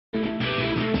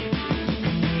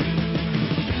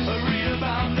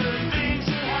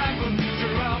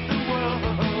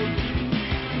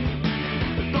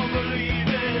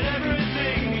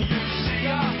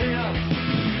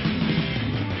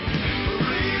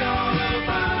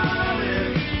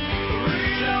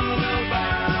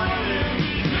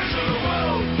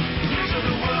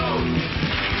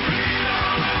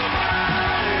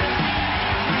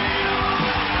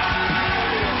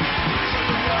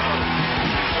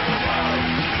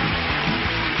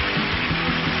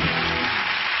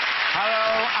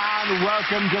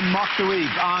welcome to Mock the Week.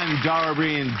 I'm Dara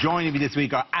Breen. Joining me this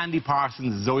week are Andy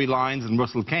Parsons, Zoe Lyons and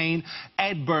Russell Kane,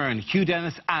 Ed Byrne, Hugh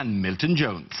Dennis and Milton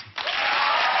Jones.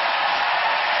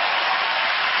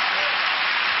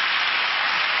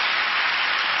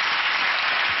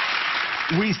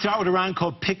 We start with a round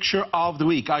called Picture of the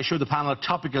Week. I show the panel a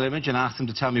topical image and ask them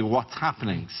to tell me what's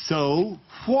happening. So,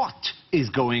 what is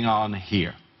going on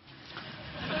here?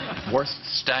 Worst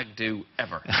stag do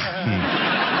ever.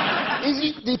 Is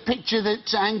it the picture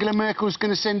that Angela Merkel's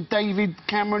going to send David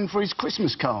Cameron for his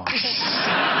Christmas card?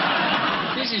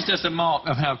 This is just a mark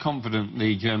of how confident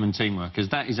the German team were, because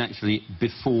that is actually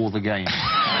before the game.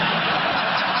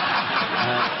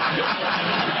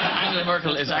 Angela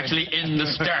Merkel is actually in the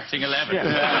starting 11.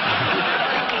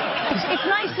 It's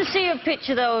nice to see a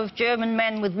picture, though, of German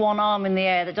men with one arm in the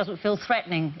air that doesn't feel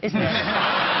threatening, isn't it?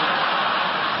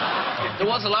 There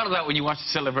was a lot of that when you watch the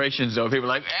celebrations, though. People were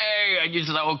like, hey, and you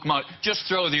just like, oh, come on, just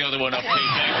throw the other one up,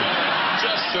 please.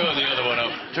 Just throw the other one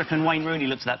up. Do you reckon Wayne Rooney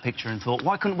looked at that picture and thought,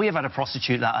 why couldn't we have had a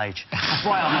prostitute that age? That's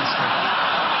right on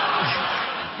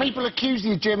that street. People accuse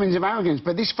the Germans of arrogance,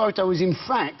 but this photo was, in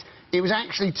fact, it was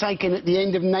actually taken at the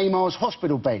end of Neymar's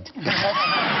hospital bed.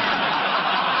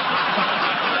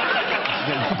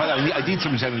 I need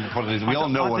someone to tell me what it is. We all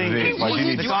know what it is.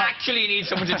 You actually need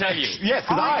someone to tell you. Yes,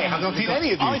 because I have not seen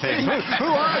any of these things. Who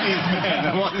are these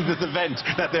men and what is this event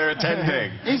that they're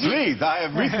attending? Please, I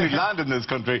have recently landed in this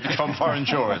country from foreign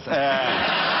shores.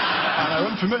 And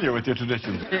I'm unfamiliar with your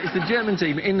traditions. It's the German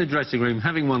team in the dressing room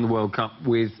having won the World Cup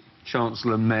with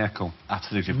Chancellor Merkel.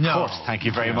 Absolutely, of course. Thank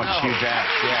you very much, Hugh Dennis.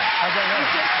 Yeah. I don't know.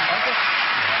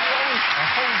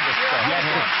 Yes,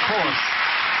 of course.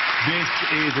 This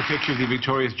is a picture of the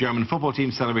victorious German football team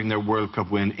celebrating their World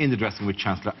Cup win in the dressing room with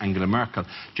Chancellor Angela Merkel.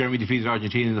 Germany defeated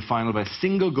Argentina in the final by a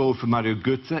single goal from Mario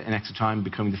Götze in extra time,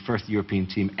 becoming the first European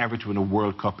team ever to win a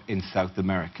World Cup in South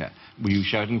America. Were you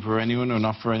shouting for anyone or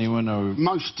not for anyone? Or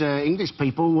Most English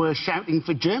people were shouting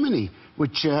for Germany,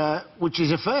 which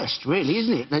is a first, really,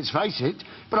 isn't it? Let's face it.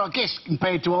 But I guess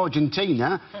compared to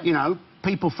Argentina, you know,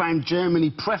 people found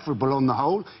Germany preferable on the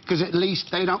whole, because at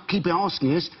least they don't keep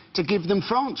asking us to give them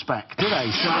France back, do they?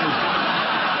 So...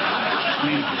 I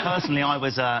mean, personally, I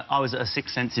was at a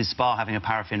Six Senses spa having a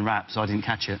paraffin wrap, so I didn't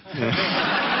catch it.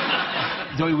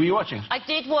 Zoe, were you watching? I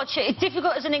did watch it. It's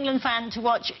difficult as an England fan to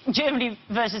watch Germany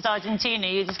versus Argentina.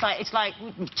 You're just like, it's like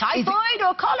typhoid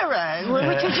or cholera.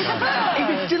 Which would you prefer? Is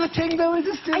it still a thing, though? Is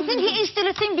it still? I think it is still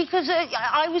a thing, because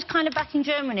I was kind of backing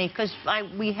Germany, because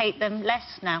we hate them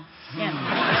less now. Yeah.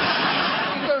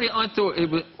 I thought it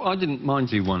was... I didn't mind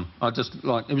who won. I just,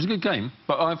 like... It was a good game,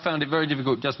 but I found it very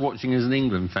difficult just watching as an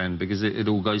England fan, because it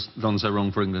all goes on so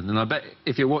wrong for England. And I bet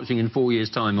if you're watching in 4 years'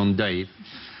 time on Dave,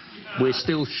 we're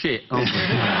still shit, aren't we?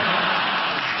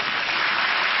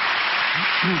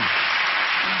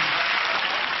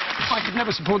 I could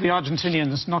never support the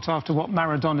Argentinians, not after what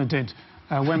Maradona did,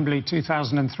 Wembley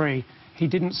 2003. He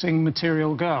didn't sing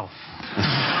Material Girl.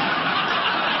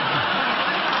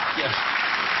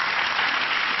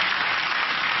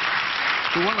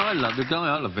 The one I love, the guy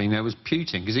I love being there was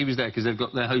Putin, because he was there because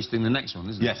they're hosting the next one,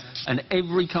 isn't it? Yes. And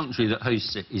every country that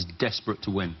hosts it is desperate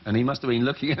to win. And he must have been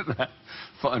looking at that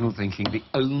final thinking, the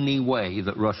only way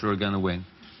that Russia are going to win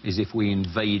is if we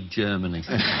invade Germany.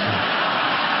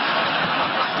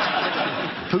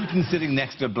 Putin sitting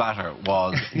next to Blatter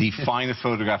was the finest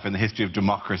photograph in the history of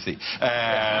democracy.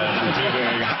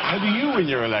 How do you win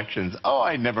your elections? Oh,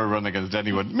 I never run against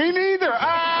anyone. Me neither!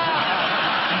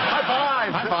 High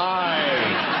five! High five!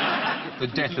 The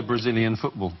death of Brazilian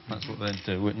football. That's what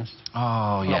they'd witnessed.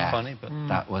 Oh, yeah. Not funny, but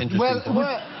that was interesting.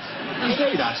 Well, you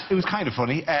say that. It was kind of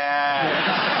funny.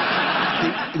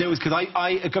 There was, because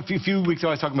a few weeks ago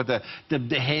I was talking about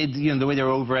the head, you know, the way they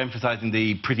were overemphasizing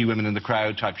the pretty women in the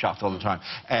crowd type shots all the time.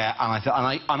 And I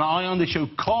on the show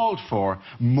called for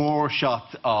more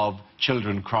shots of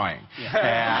children crying. Yeah.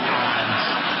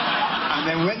 And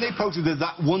then when they posted, there's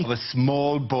that one of a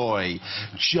small boy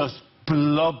just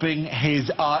blubbing his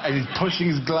eye, and he's pushing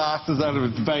his glasses out of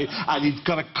his face, and he's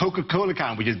got a Coca-Cola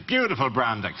can, which is beautiful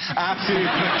branding, absolutely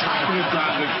spectacular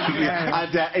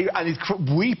branding, and he's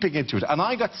weeping into it. And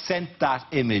I got sent that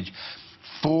image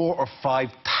 4,000 or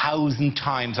 5,000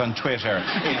 times on Twitter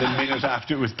in the minute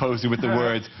after it was posted with the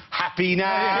words, "Happy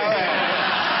now!"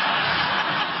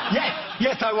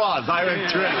 Yes, I was. I went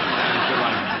through it.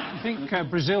 I think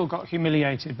Brazil got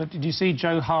humiliated, but did you see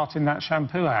Joe Hart in that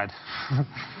shampoo ad?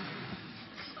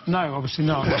 No, obviously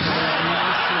not. There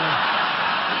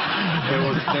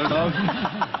was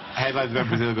headlines about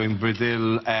Brazil going,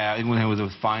 England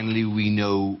was finally we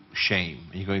know shame.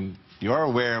 And you're going, You're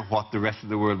aware what the rest of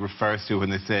the world refers to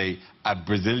when they say a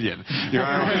Brazilian. You're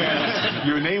aware that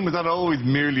your name was not always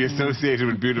merely associated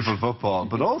with beautiful football,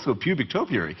 but also pubic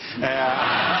topiary.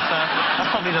 That's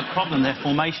probably the problem. Their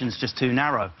formation's just too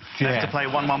narrow. They have to play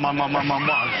 1-1-1-1-1-1-1.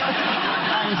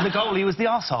 And the goalie was the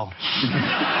arsehole.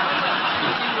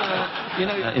 You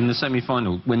know, in the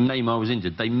semi-final, when Neymar was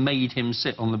injured, they made him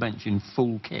sit on the bench in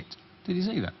full kit. Did you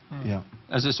see that? Yeah.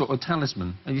 As a sort of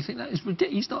talisman. And you think that is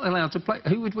ridiculous. He's not allowed to play.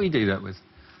 Who would we do that with?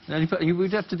 You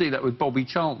would have to do that with Bobby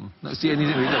Charlton. That's the only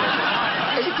thing we do.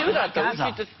 If you do that, though,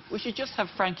 we should just have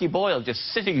Frankie Boyle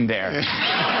just sitting there. In a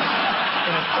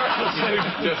purple suit,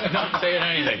 just not saying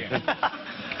anything.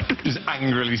 Just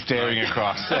angrily staring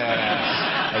across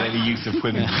at any use of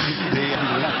women.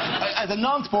 As a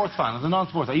non-sports fan,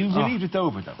 are you relieved it's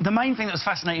over, though? The main thing that was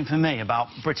fascinating for me about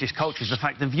British culture is the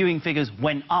fact the viewing figures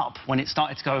went up when it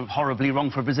started to go horribly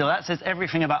wrong for Brazil. That says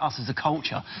everything about us as a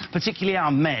culture, particularly our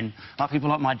men, like people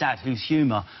like my dad, whose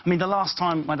humour. I mean, the last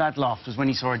time my dad laughed was when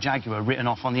he saw a Jaguar written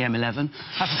off on the M11.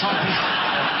 That's the time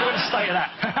Go to the state of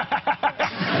that.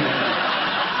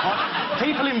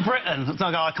 People in Britain go,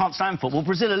 I can't stand football.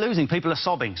 Brazil are losing. People are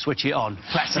sobbing. Switch it on.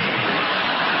 Classic.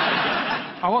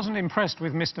 I wasn't impressed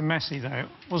with Mr. Messi, though. It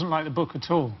wasn't like the book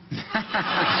at all.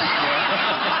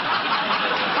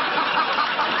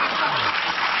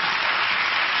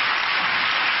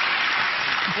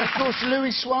 Of course,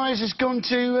 Luis Suarez has gone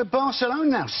to Barcelona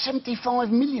now. 75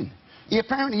 million. He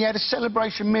apparently had a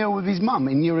celebration meal with his mum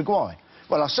in Uruguay.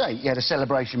 Well, I say he had a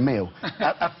celebration meal.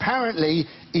 Apparently,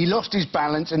 he lost his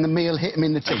balance and the meal hit him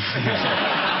in the teeth.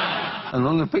 And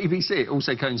on the BBC, it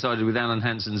also coincided with Alan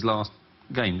Hansen's last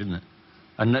game, didn't it?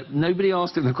 And nobody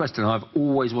asked him the question I've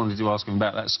always wanted to ask him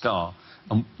about that scar,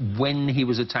 and when he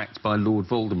was attacked by Lord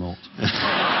Voldemort.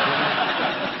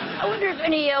 I wonder if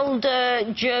any old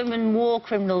German war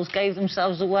criminals gave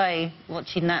themselves away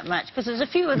watching that match, because there's a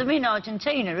few of them in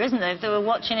Argentina, isn't there? If they were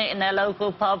watching it in their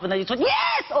local pub and they just went,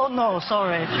 yes! Oh, no,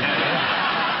 sorry.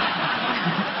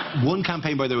 One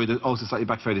campaign, by the way, that also slightly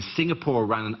backfired is Singapore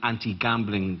ran an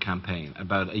anti-gambling campaign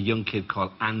about a young kid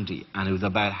called Andy, and it was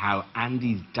about how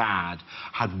Andy's dad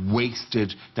had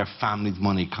wasted their family's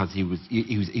money because he was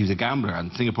a gambler,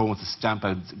 and Singapore wants to stamp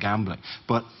out gambling.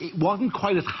 But it wasn't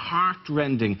quite as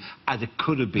heart-rending as it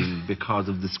could have been because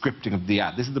of the scripting of the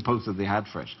ad. This is the poster they had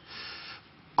for it.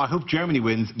 I hope Germany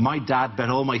wins. My dad bet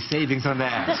all my savings on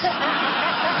that.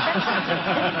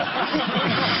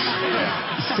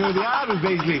 So the ad was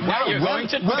basically, welcome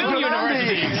to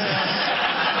Andy.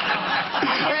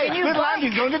 Hey, little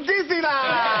Andy's going to Disneyland.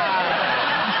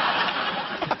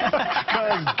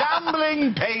 Because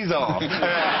gambling pays off.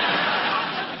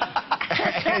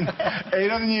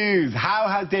 In other news, how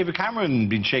has David Cameron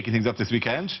been shaking things up this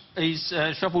weekend? He's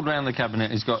shuffled around the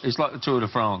cabinet. It's like the Tour de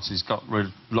France. He's got rid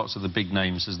of lots of the big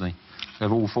names, hasn't he?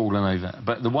 They've all fallen over.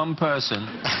 But the one person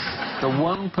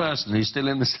who's still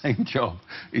in the same job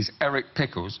is Eric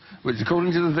Pickles, which,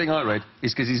 according to the thing I read,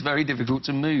 is because he's very difficult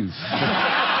to move.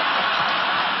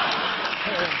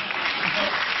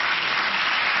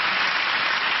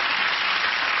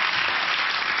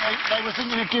 They were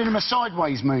thinking of giving him a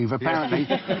sideways move, apparently.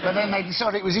 But then they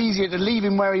decided it was easier to leave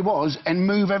him where he was and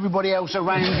move everybody else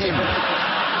around him.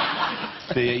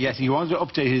 Yes, he wanted to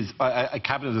update his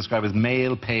cabinet described as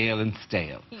male, pale and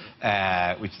stale,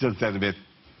 which does sound a bit...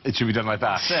 It should be done like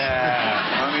that.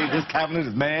 I mean, this cabinet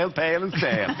is male, pale and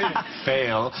stale.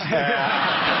 Fail.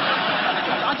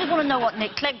 I just want to know what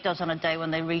Nick Clegg does on a day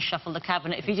when they reshuffle the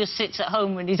cabinet. If he just sits at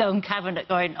home in his own cabinet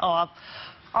going, oh,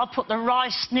 I'll put the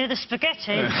rice near the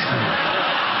spaghetti. Good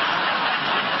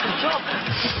job.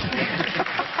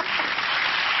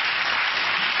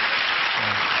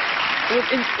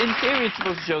 In theory, it's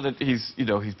supposed to show that he's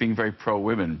being very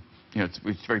pro-women. It's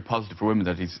very positive for women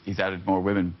that he's added more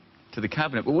women to the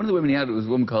cabinet. But one of the women he added was a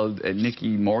woman called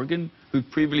Nicky Morgan, who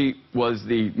previously was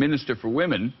the Minister for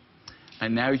Women,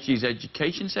 and now she's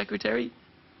Education Secretary,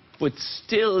 but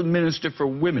still Minister for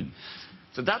Women.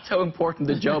 So that's how important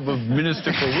the job of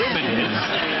Minister for Women is.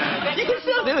 You can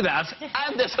still do that,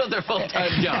 and this other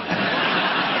full-time job.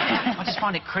 I just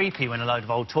find it creepy when a load of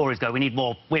old Tories go, we need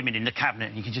more women in the cabinet,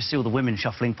 and you can just see all the women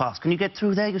shuffling past. Can you get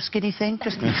through there, you skinny thing?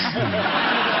 Just...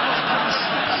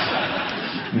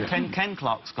 Ken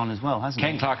Clark's gone as well, hasn't he?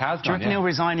 Ken Clark has gone, Do you reckon he'll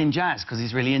resign in jazz because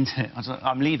he's really into it?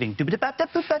 I'm leaving. Does Ken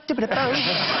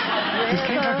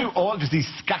Clark do all just he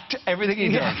scat everything he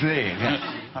does?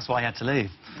 That's why he had to leave.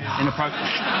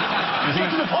 Inappropriate. Get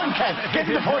to the point, Ken. Get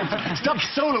to the point. Stop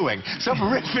soloing. Stop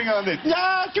riffing on it.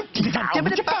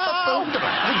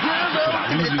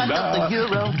 The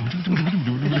Euro.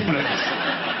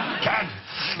 Ken.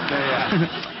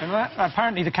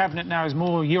 Apparently the cabinet now is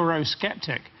more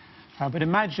Eurosceptic. But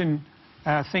imagine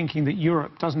thinking that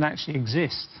Europe doesn't actually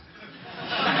exist.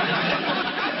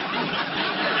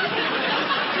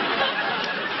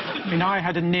 I mean, I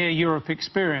had a near-Europe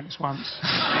experience once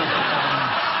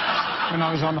when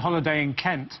I was on holiday in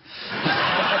Kent.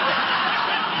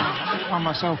 I found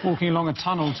myself walking along a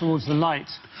tunnel towards the light.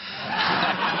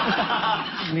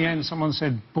 In the end, someone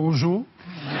said, bonjour.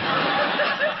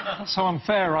 That's so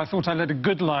unfair, I thought I led a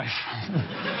good life.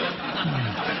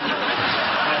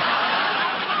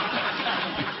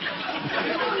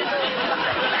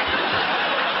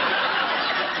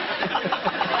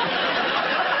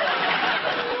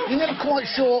 You're never quite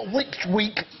sure which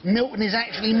week Milton is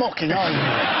actually mocking, are you?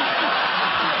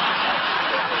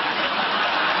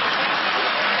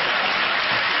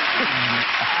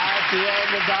 At the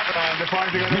end of that round, the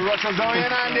points are going to Russell, Zoe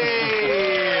and Andy.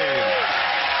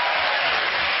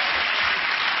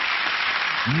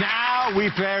 Now we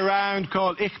play a round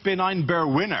called Ich bin ein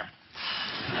Berwinner.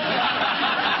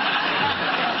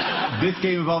 This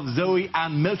game involves Zoe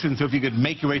and Milton, so if you could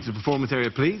make your way to the performance area,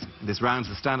 please. This round's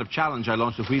a stand-up challenge. I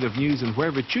launch a wheel of news, and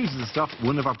wherever it chooses the stuff,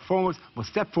 one of our performers must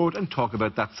step forward and talk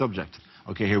about that subject.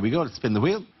 OK, here we go. Let's spin the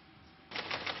wheel.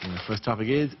 And the first topic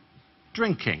is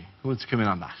drinking. Who wants to come in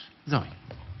on that? Zoe.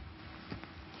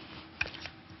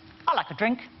 I like a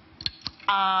drink.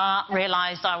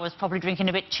 Realised I was probably drinking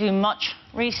a bit too much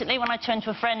recently when I turned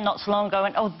to a friend not so long ago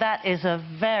and, oh, that is a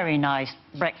very nice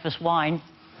breakfast wine.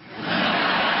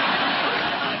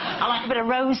 I like a bit of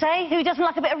rosé. Who doesn't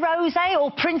like a bit of rosé, or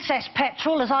princess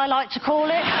petrol, as I like to call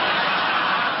it?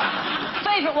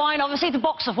 Favourite wine, obviously, the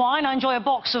box of wine. I enjoy a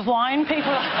box of wine.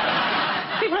 People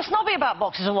are snobby about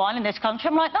boxes of wine in this country.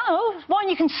 I'm like, no, wine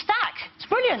you can stack. It's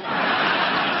brilliant.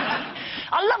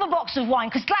 I love a box of wine,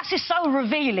 because glass is so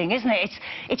revealing, isn't it?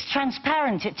 It's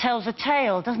transparent. It tells a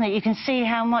tale, doesn't it? You can see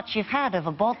how much you've had of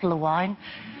a bottle of wine.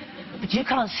 But you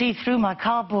can't see through my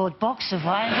cardboard box of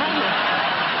wine, can you?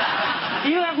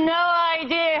 You have no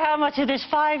idea how much of this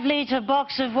 5-litre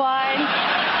box of wine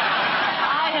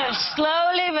I have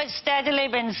slowly but steadily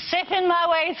been sipping my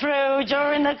way through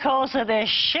during the course of this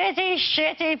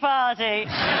shitty party.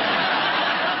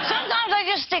 Sometimes I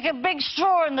just stick a big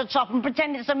straw in the top and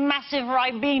pretend it's a massive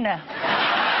Ribena.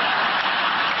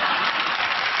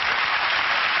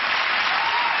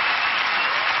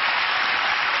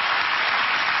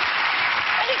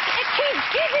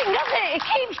 Giving, doesn't it? It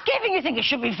keeps giving. You think it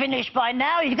should be finished by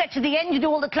now. You get to the end, you do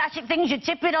all the classic things. You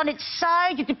tip it on its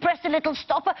side, you depress the little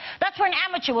stopper. That's where an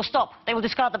amateur will stop. They will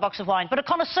discard the box of wine. But a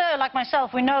connoisseur like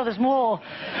myself, we know there's more.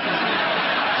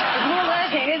 There's more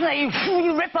lurking, isn't there?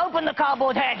 You rip open the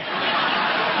cardboard head.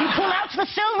 You pull out the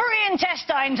silvery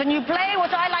intestines and you play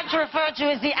what I like to refer to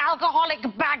as the alcoholic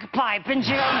bagpipe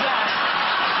into your own glass.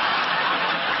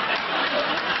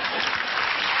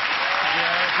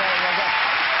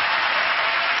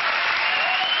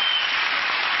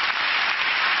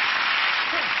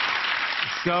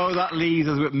 So that leaves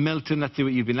us with Milton. Let's see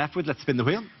what you've been left with. Let's spin the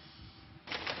wheel.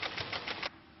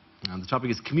 And the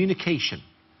topic is communication.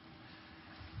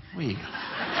 Where you go?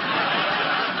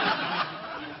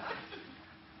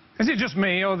 Is it just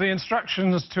me, or the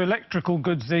instructions to electrical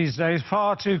goods these days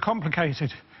far too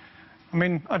complicated? I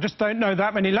mean, I just don't know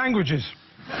that many languages.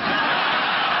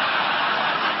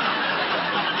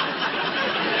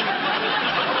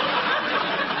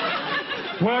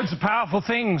 Words are powerful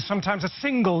things. Sometimes a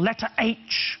single letter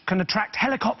H can attract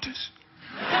helicopters.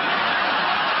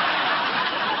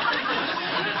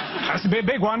 Has to be a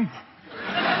big one.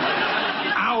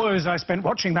 Hours I spent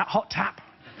watching that hot tap.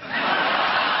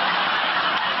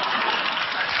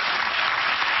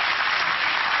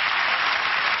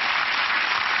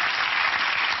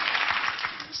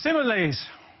 Similes.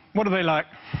 What are they like?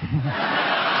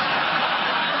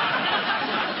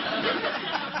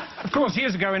 Of course,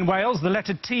 years ago in Wales, the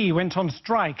letter T went on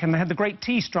strike, and they had the Great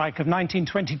Tea Strike of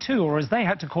 1922, or as they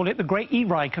had to call it, the Great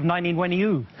E-Rike of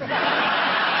 1922.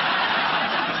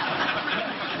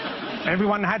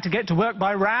 Everyone had to get to work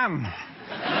by ram.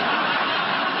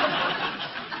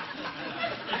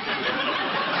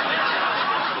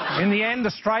 In the end,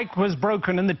 the strike was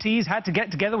broken, and the T's had to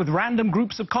get together with random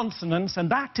groups of consonants, and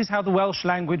that is how the Welsh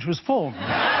language was formed.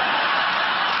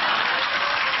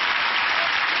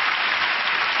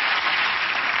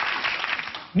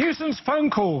 Nuisance phone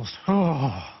calls.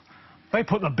 Oh, they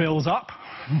put the bills up.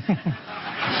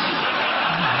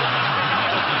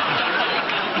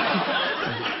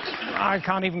 I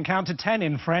can't even count to 10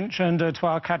 in French, and to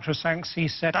our 4-5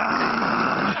 said,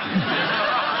 ah!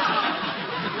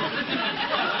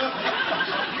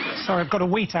 Sorry, I've got a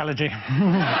wheat allergy. Well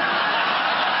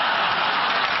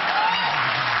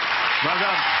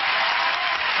done.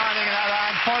 I think in that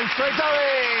round, points for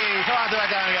Zoe. Come on, do that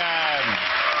down again.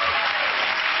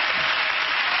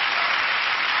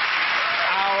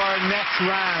 Our next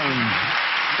round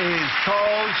is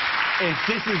called If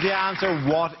This Is the Answer,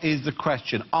 What Is the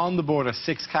Question? On the board are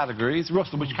 6 categories.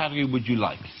 Russell, which category would you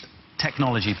like?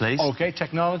 Technology, please. OK,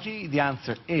 technology. The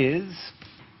answer is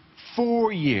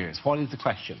 4 years. What is the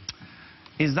question?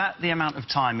 Is that the amount of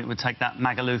time it would take that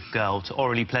Magaluf girl to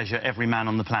orally pleasure every man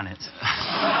on the planet?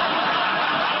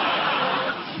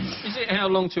 Is it how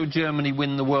long till Germany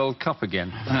win the World Cup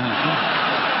again?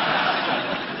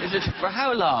 Is it for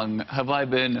how long have I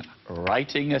been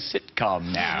writing a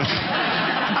sitcom now?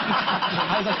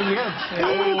 How's that for you?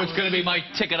 Oh, it's going to be my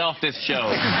ticket off this show.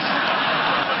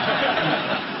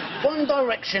 One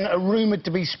Direction are rumoured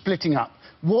to be splitting up.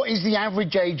 What is the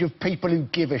average age of people who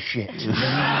give a shit?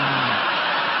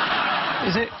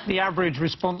 Is it the average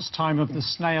response time of the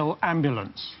snail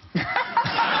ambulance?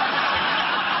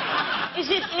 Is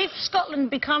it if Scotland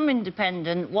become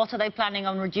independent, what are they planning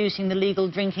on reducing the legal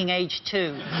drinking age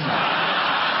to?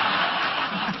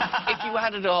 If you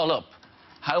add it all up,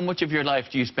 how much of your life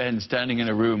do you spend standing in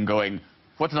a room going,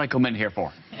 what did I come in here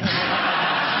for?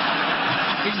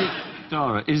 Is it,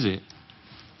 Dara, is it?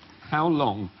 How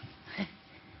long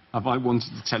have I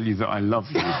wanted to tell you that I love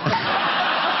you?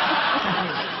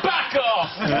 Back off!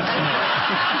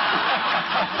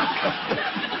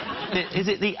 Is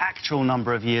it the actual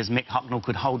number of years Mick Hucknall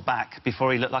could hold back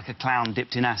before he looked like a clown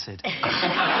dipped in acid?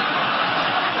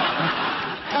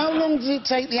 How long does it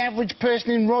take the average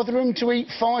person in Rotherham to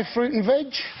eat 5 fruit and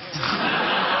veg?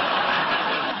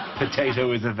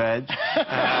 Potato is a veg.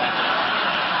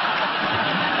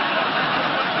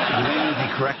 The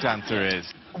correct answer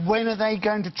is... When are they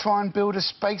going to try and build a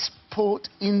spaceport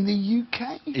in the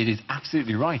UK? It is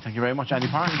absolutely right. Thank you very much, Andy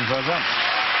Parsons. Well done.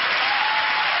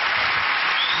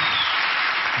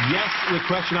 Yes, the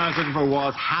question I was looking for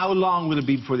was, how long will it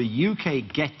be before the UK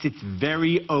gets its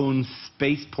very own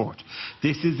spaceport?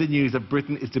 This is the news that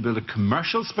Britain is to build a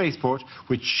commercial spaceport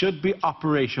which should be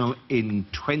operational in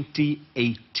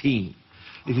 2018.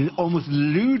 It is almost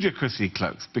ludicrously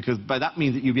close, because by that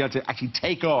means that you'll be able to actually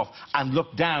take off and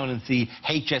look down and see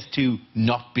HS2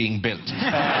 not being built.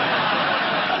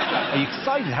 Are you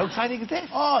excited? How exciting is this?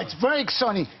 Oh, it's very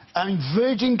exciting. I mean,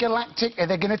 Virgin Galactic,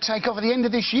 they're going to take off at the end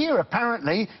of this year,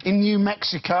 apparently, in New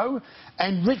Mexico.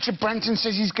 And Richard Branson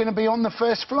says he's going to be on the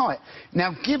first flight.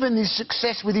 Now, given his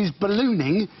success with his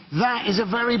ballooning, that is a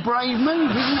very brave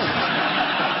move, isn't it?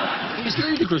 It's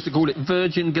ludicrous to call it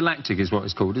Virgin Galactic is what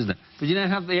it's called, isn't it? But you know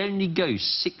how they only go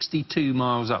 62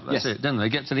 miles up, that's it, don't they? They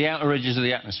get to the outer edges of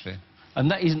the atmosphere. And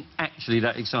that isn't actually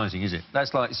that exciting, is it?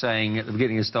 That's like saying at the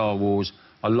beginning of Star Wars,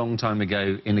 a long time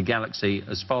ago, in a galaxy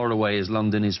as far away as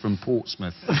London is from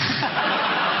Portsmouth. They're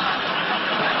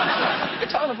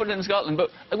talking about putting it in Scotland,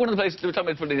 but like one of the places they were talking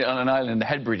about putting it on an island, the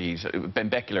Hebrides,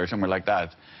 Benbecula or somewhere like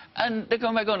that. And they're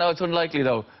going back going, oh, it's unlikely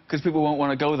though, because people won't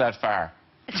want to go that far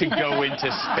to go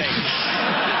into space.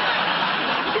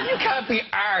 You can't be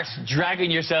arsed dragging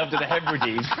yourself to the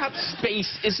Hebrides. Perhaps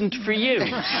space isn't for you.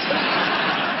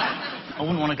 I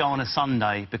wouldn't want to go on a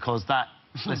Sunday because that,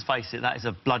 let's face it, that is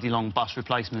a bloody long bus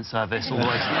replacement service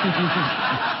always.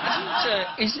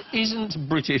 Isn't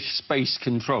British space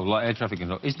control, like air traffic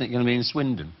control, isn't it going to be in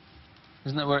Swindon?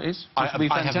 Isn't that where it is? I have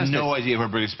no idea where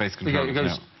British space control is.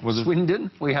 Goes, Swindon,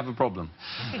 we have a problem.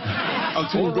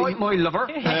 All right, my lover.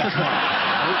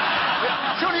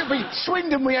 Surely it'll be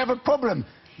Swindon, we have a problem.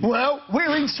 Well,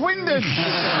 we're in Swindon.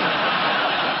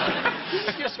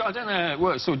 I don't know how it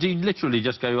works. So do you literally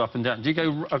just go up and down? Do you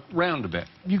go round a bit?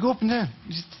 You go up and down.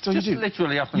 Just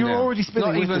literally up and down. You're already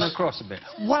spinning. Not even across a bit.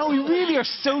 Wow, we really are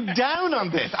so down on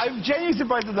this. I'm genuinely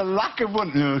surprised at the lack of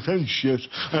one. No, thanks, shit.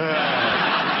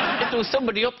 If there was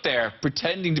somebody up there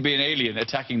pretending to be an alien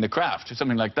attacking the craft or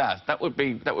something like that, that would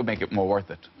make it more worth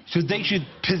it. So they should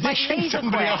position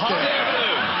somebody up there.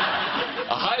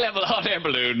 A high-level hot air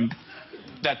balloon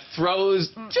that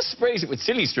just sprays it with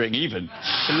silly string even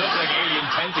to look like alien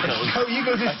tentacles. So you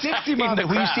go to 60 miles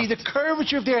where you see the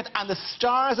curvature of the Earth and the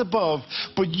stars above,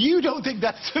 but you don't think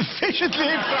that's sufficiently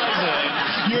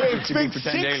exciting. You expect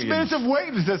 6 minutes of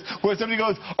weightlessness where somebody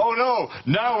goes, oh no,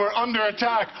 now we're under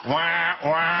attack. Wah,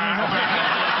 wah.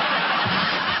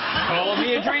 Call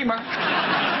me a dreamer.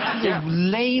 The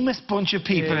lamest bunch of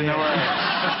people in the world.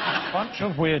 Bunch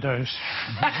of weirdos.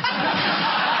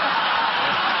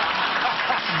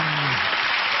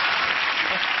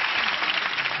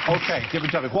 OK,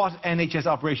 different topic. What NHS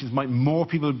operations might more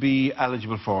people be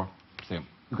eligible for?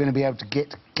 We're going to be able to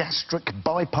get gastric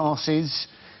bypasses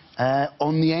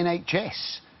on the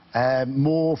NHS.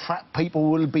 More fat people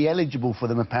will be eligible for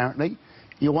them, apparently.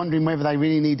 you're wondering whether they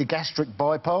really need a gastric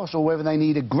bypass or whether they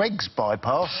need a Greg's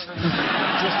bypass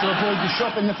just to avoid the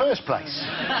shop in the first place.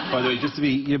 By the way, just to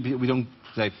be, we don't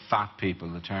say fat people.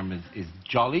 The term is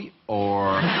jolly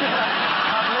or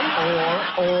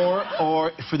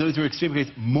for those who are extremely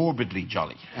morbidly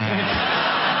jolly.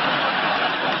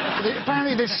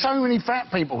 Apparently, there's so many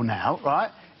fat people now,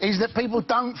 right? Is that people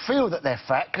don't feel that they're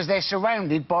fat because they're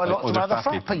surrounded by lots of other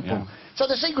fat people. Yeah. So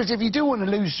the secret, if you do want to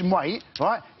lose some weight,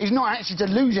 right, is not actually to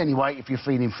lose any weight if you're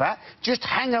feeling fat. Just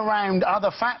hang around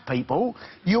other fat people.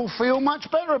 You'll feel much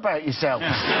better about yourself.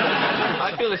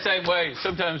 I feel the same way.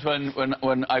 Sometimes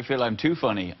when I feel I'm too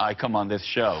funny, I come on this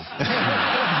show.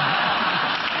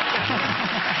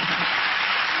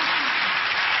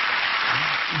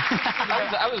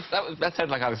 That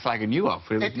sounded like I was flagging you off.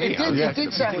 It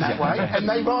did sound that way, and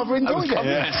they rather enjoyed it.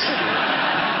 Yes.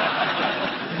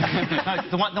 No,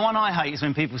 the one I hate is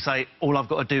when people say, all I've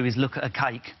got to do is look at a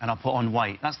cake and I put on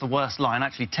weight. That's the worst line. I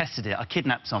actually tested it. I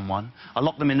kidnapped someone, I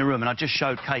locked them in the room and I just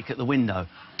showed cake at the window.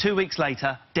 2 weeks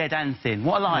later, dead and thin.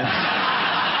 What a lie.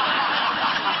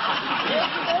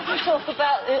 They talk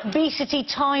about the obesity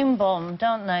time bomb,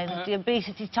 don't they? The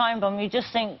obesity time bomb. You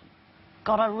just think,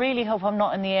 God, I really hope I'm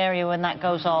not in the area when that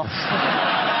goes off.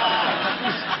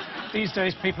 These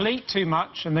days, people eat too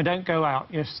much and they don't go out.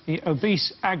 Yes, the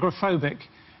obese agoraphobic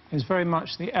is very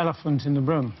much the elephant in the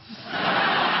room.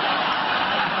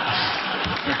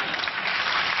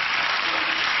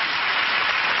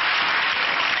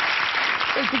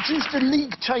 They produced a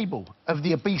league table of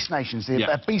the obese nations, the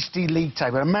obesity league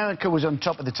table. America was on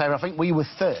top of the table. I think we were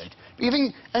third. But you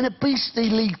think an obesity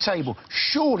league table,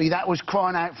 surely that was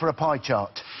crying out for a pie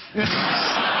chart.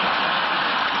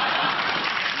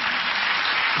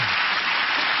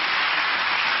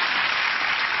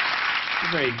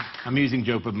 Very amusing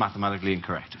joke, but mathematically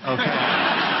incorrect. Okay.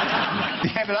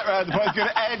 The end of that round, the point's going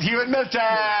to Ed, Hugh and Milton.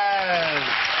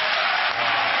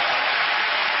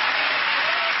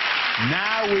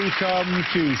 Now we come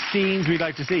to scenes we'd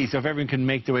like to see. So if everyone can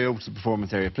make their way over to the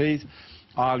performance area, please.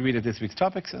 I'll read out this week's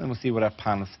topics, and then we'll see what our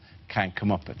panelists can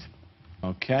come up with.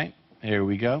 OK, here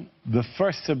we go. The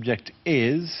first subject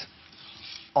is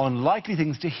unlikely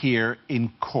things to hear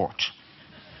in court.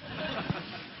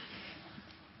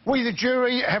 We, the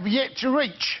jury, have yet to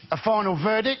reach a final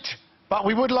verdict, but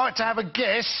we would like to have a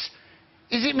guess.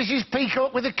 Is it Mrs.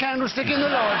 Peacock with a candlestick in the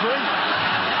library?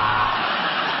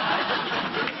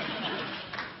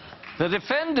 The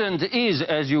defendant is,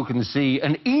 as you can see,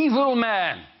 an evil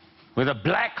man with a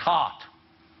black heart,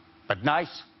 but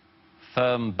nice,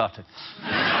 firm buttocks.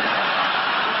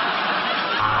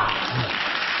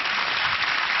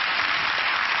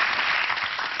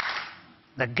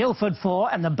 The Guildford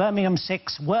 4 and the Birmingham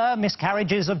 6 were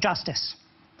miscarriages of justice.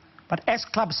 But S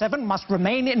Club 7 must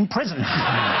remain in prison.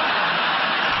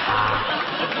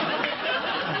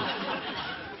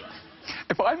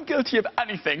 If I'm guilty of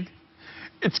anything,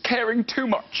 it's caring too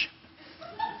much.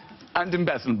 And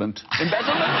embezzlement.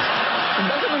 Embezzlement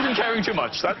and caring too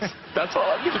much. That's all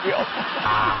I'm guilty of.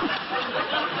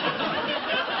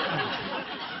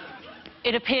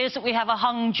 It appears that we have a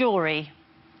hung jury.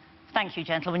 Thank you,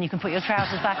 gentlemen. You can put your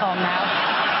trousers back on now.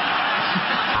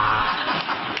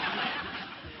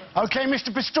 OK,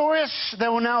 Mr. Pistorius, there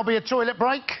will now be a toilet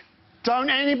break. Don't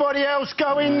anybody else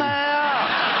go in there!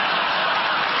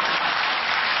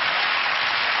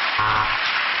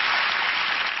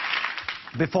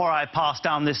 Before I pass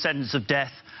down this sentence of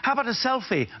death, how about a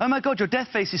selfie? Oh, my God, your death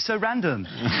face is so random.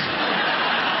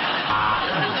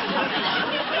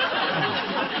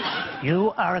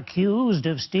 You are accused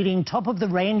of stealing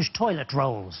top-of-the-range toilet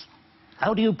rolls.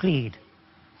 How do you plead?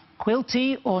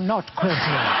 Quilty or not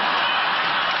quilty?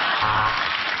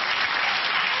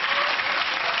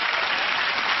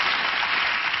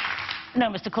 No,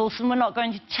 Mr. Coulson, we're not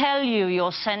going to tell you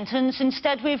your sentence.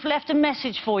 Instead, we've left a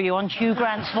message for you on Hugh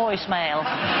Grant's voicemail.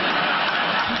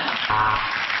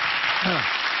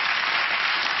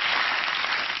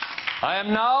 I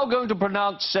am now going to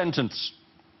pronounce sentence.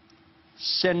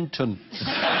 Sentence.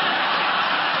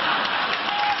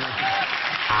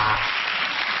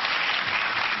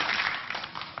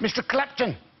 Mr.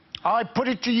 Clapton, I put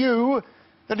it to you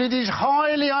that it is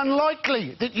highly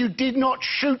unlikely that you did not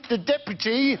shoot the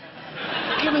deputy,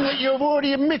 given that you have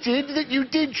already admitted that you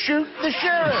did shoot the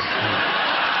sheriff.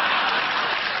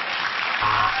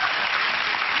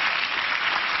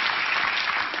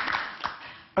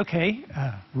 OK,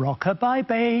 rock-a-bye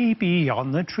baby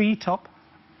on the treetop.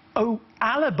 Oh,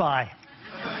 alibi.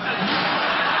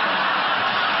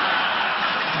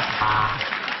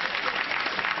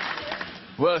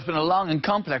 Well, it's been a long and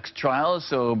complex trial,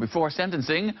 so before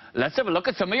sentencing, let's have a look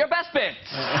at some of your best bits.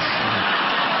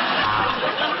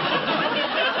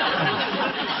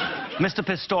 Mr.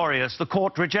 Pistorius, the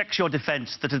court rejects your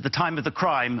defence that at the time of the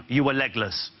crime you were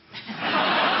legless.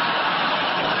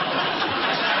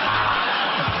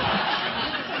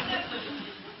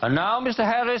 And now, Mr.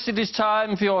 Harris, it is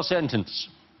time for your sentence.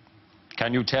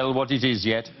 Can you tell what it is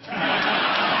yet?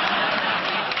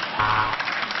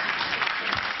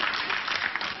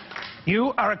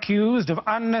 You are accused of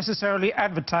unnecessarily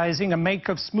advertising a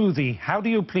makeup smoothie. How do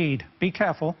you plead? Be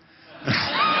careful.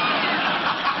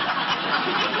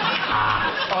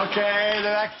 Okay,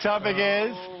 the next topic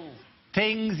is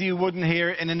things you wouldn't hear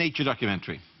in a nature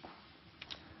documentary.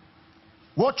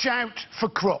 Watch out for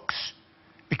Crocs,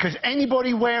 because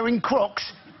anybody wearing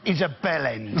Crocs is a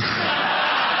bellend.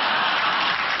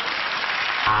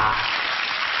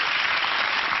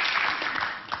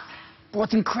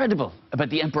 What's incredible about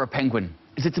the emperor penguin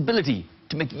is its ability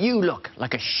to make you look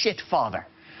like a shit father.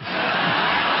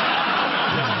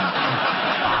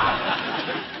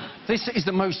 This is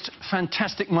the most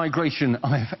fantastic migration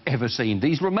I've ever seen.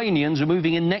 These Romanians are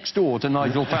moving in next door to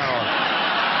Nigel Farage.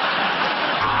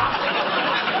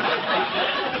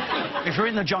 If you're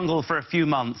in the jungle for a few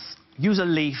months, use a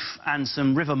leaf and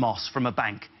some river moss from a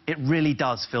bank. It really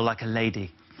does feel like a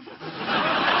lady.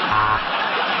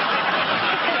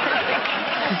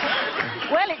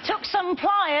 Well, it took some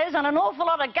pliers and an awful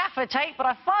lot of gaffer tape, but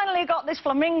I finally got this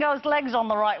flamingo's legs on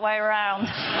the right way around.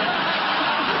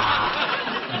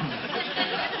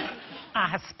 I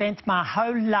have spent my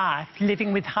whole life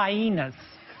living with hyenas.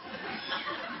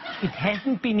 It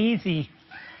hasn't been easy,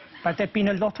 but there have been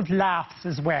a lot of laughs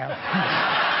as well.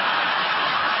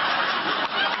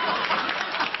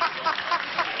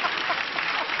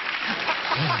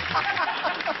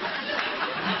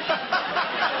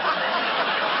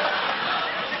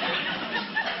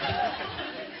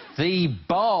 The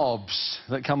barbs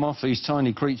that come off these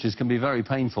tiny creatures can be very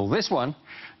painful. This one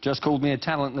just called me a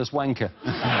talentless wanker.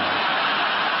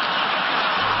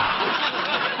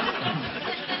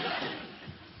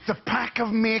 The pack of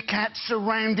meerkats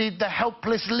surrounded the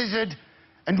helpless lizard,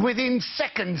 and within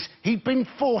seconds, he'd been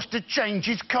forced to change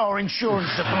his car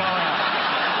insurance supplier.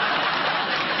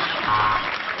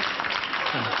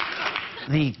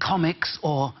 The comics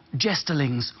or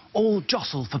jesterlings all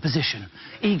jostle for position,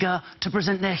 eager to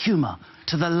present their humour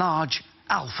to the large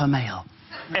alpha male.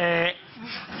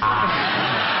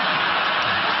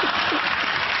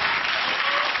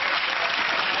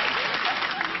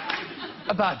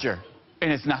 A badger in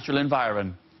its natural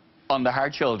environment, on the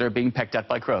hard shoulder being pecked at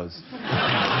by crows.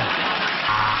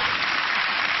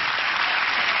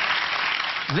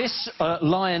 This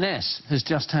lioness has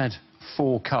just had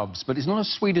 4 cubs, but it's not as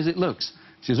sweet as it looks.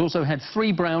 She's also had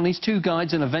 3 brownies, 2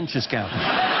 guides and a venture scout.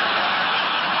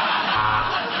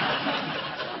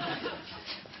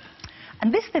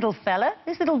 And this little fella,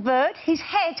 this little bird, his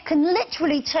head can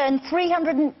literally turn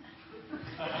 300 and...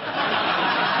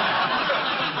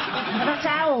 That's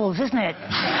owls, isn't it?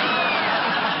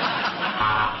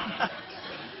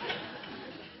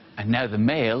 And now the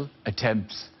male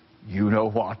attempts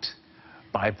you-know-what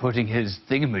by putting his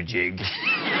thingamajig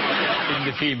in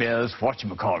the female's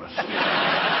whatchamacallit.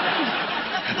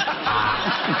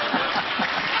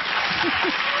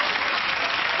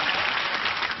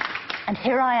 And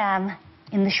here I am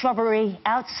in the shrubbery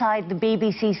outside the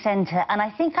BBC Centre, and I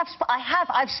think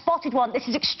I've spotted one. This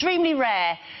is extremely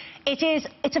rare.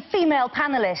 It's a female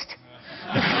panellist.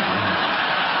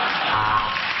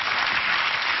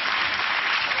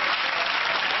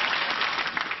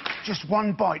 Just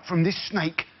one bite from this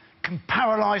snake can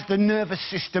paralyse the nervous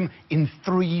system in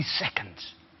 3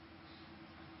 seconds.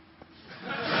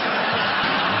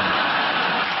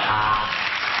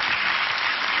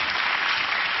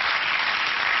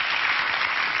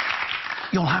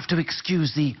 You'll have to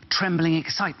excuse the trembling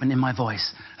excitement in my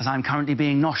voice, as I'm currently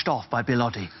being noshed off by Bill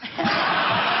Oddie.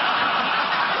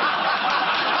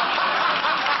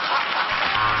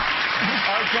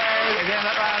 Okay, again,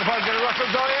 that round of applause to Russell,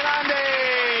 Zoe and Andy.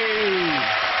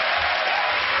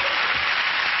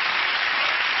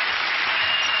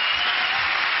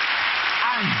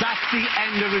 And that's the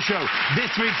end of the show.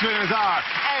 This week's winners are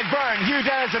Ed Byrne, Hugh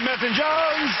Dennis and Milton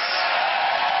Jones.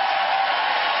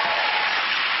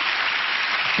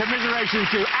 Commiserations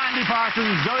to Andy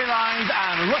Parsons, Zoe Lyons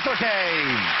and Russell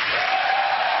Kane.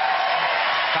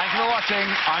 Thanks for watching.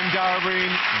 I'm Darrell Breen.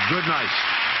 Good night.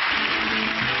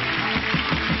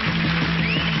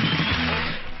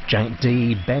 Jack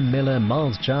D, Ben Miller,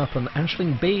 Miles Jupp and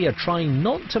Aisling B are trying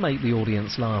not to make the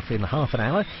audience laugh in half an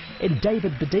hour in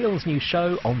David Baddiel's new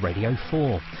show on Radio 4.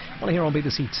 Want to hear on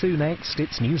BBC 2 next?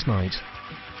 It's Newsnight.